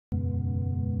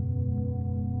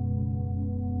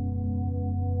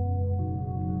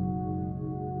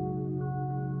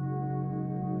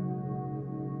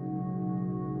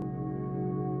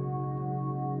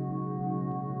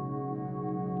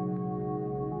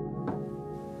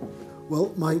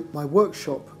Well, my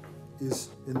workshop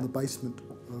is in the basement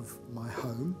of my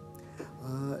home.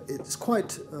 It's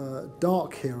quite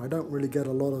dark here. I don't really get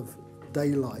a lot of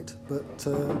daylight, but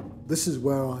this is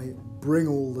where I bring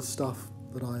all the stuff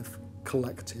that I've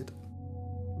collected.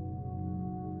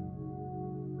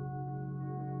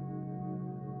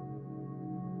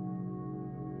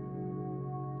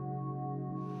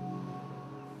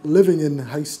 Living in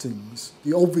Hastings,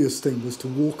 the obvious thing was to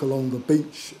walk along the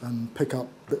beach and pick up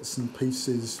bits and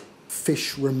pieces,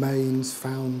 fish remains,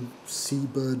 found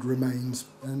seabird remains,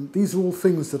 and these are all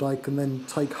things that I can then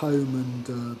take home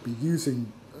and be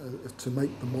using to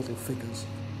make the model figures.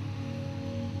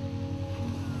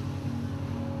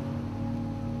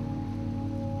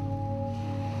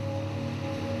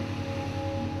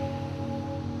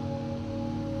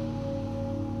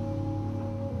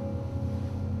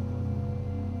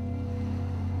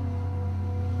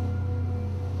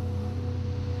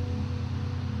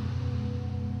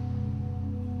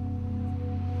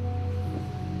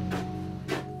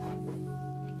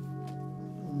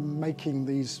 Making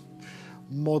these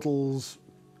models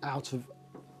out of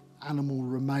animal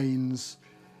remains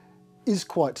is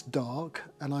quite dark,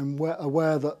 and I'm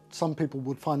aware that some people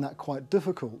would find that quite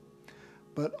difficult.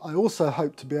 But I also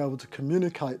hope to be able to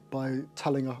communicate by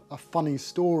telling a funny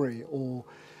story or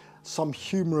some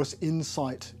humorous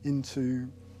insight into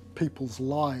people's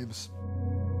lives.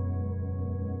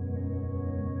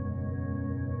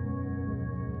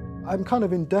 I'm kind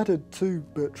of indebted to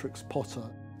Beatrix Potter,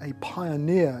 a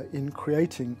pioneer in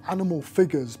creating animal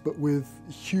figures but with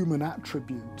human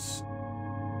attributes.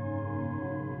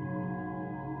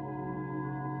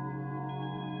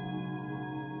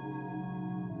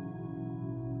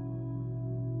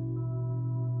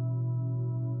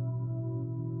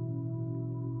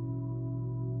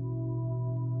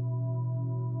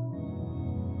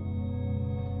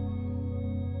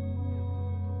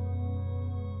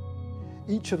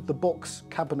 Each of the box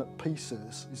cabinet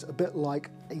pieces is a bit like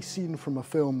a scene from a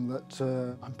film that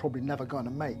I'm probably never going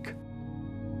to make.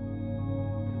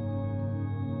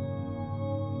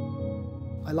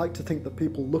 I like to think that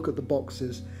people look at the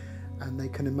boxes and they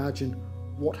can imagine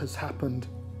what has happened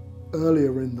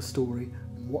earlier in the story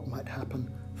and what might happen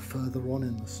further on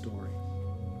in the story.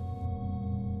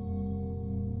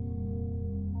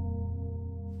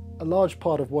 A large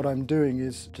part of what I'm doing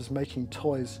is just making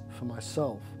toys for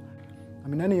myself. I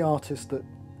mean, any artist that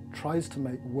tries to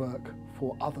make work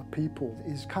for other people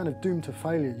is kind of doomed to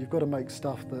failure. You've got to make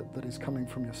stuff that is coming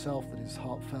from yourself, that is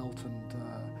heartfelt, and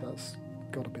that's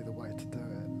got to be the way to do it.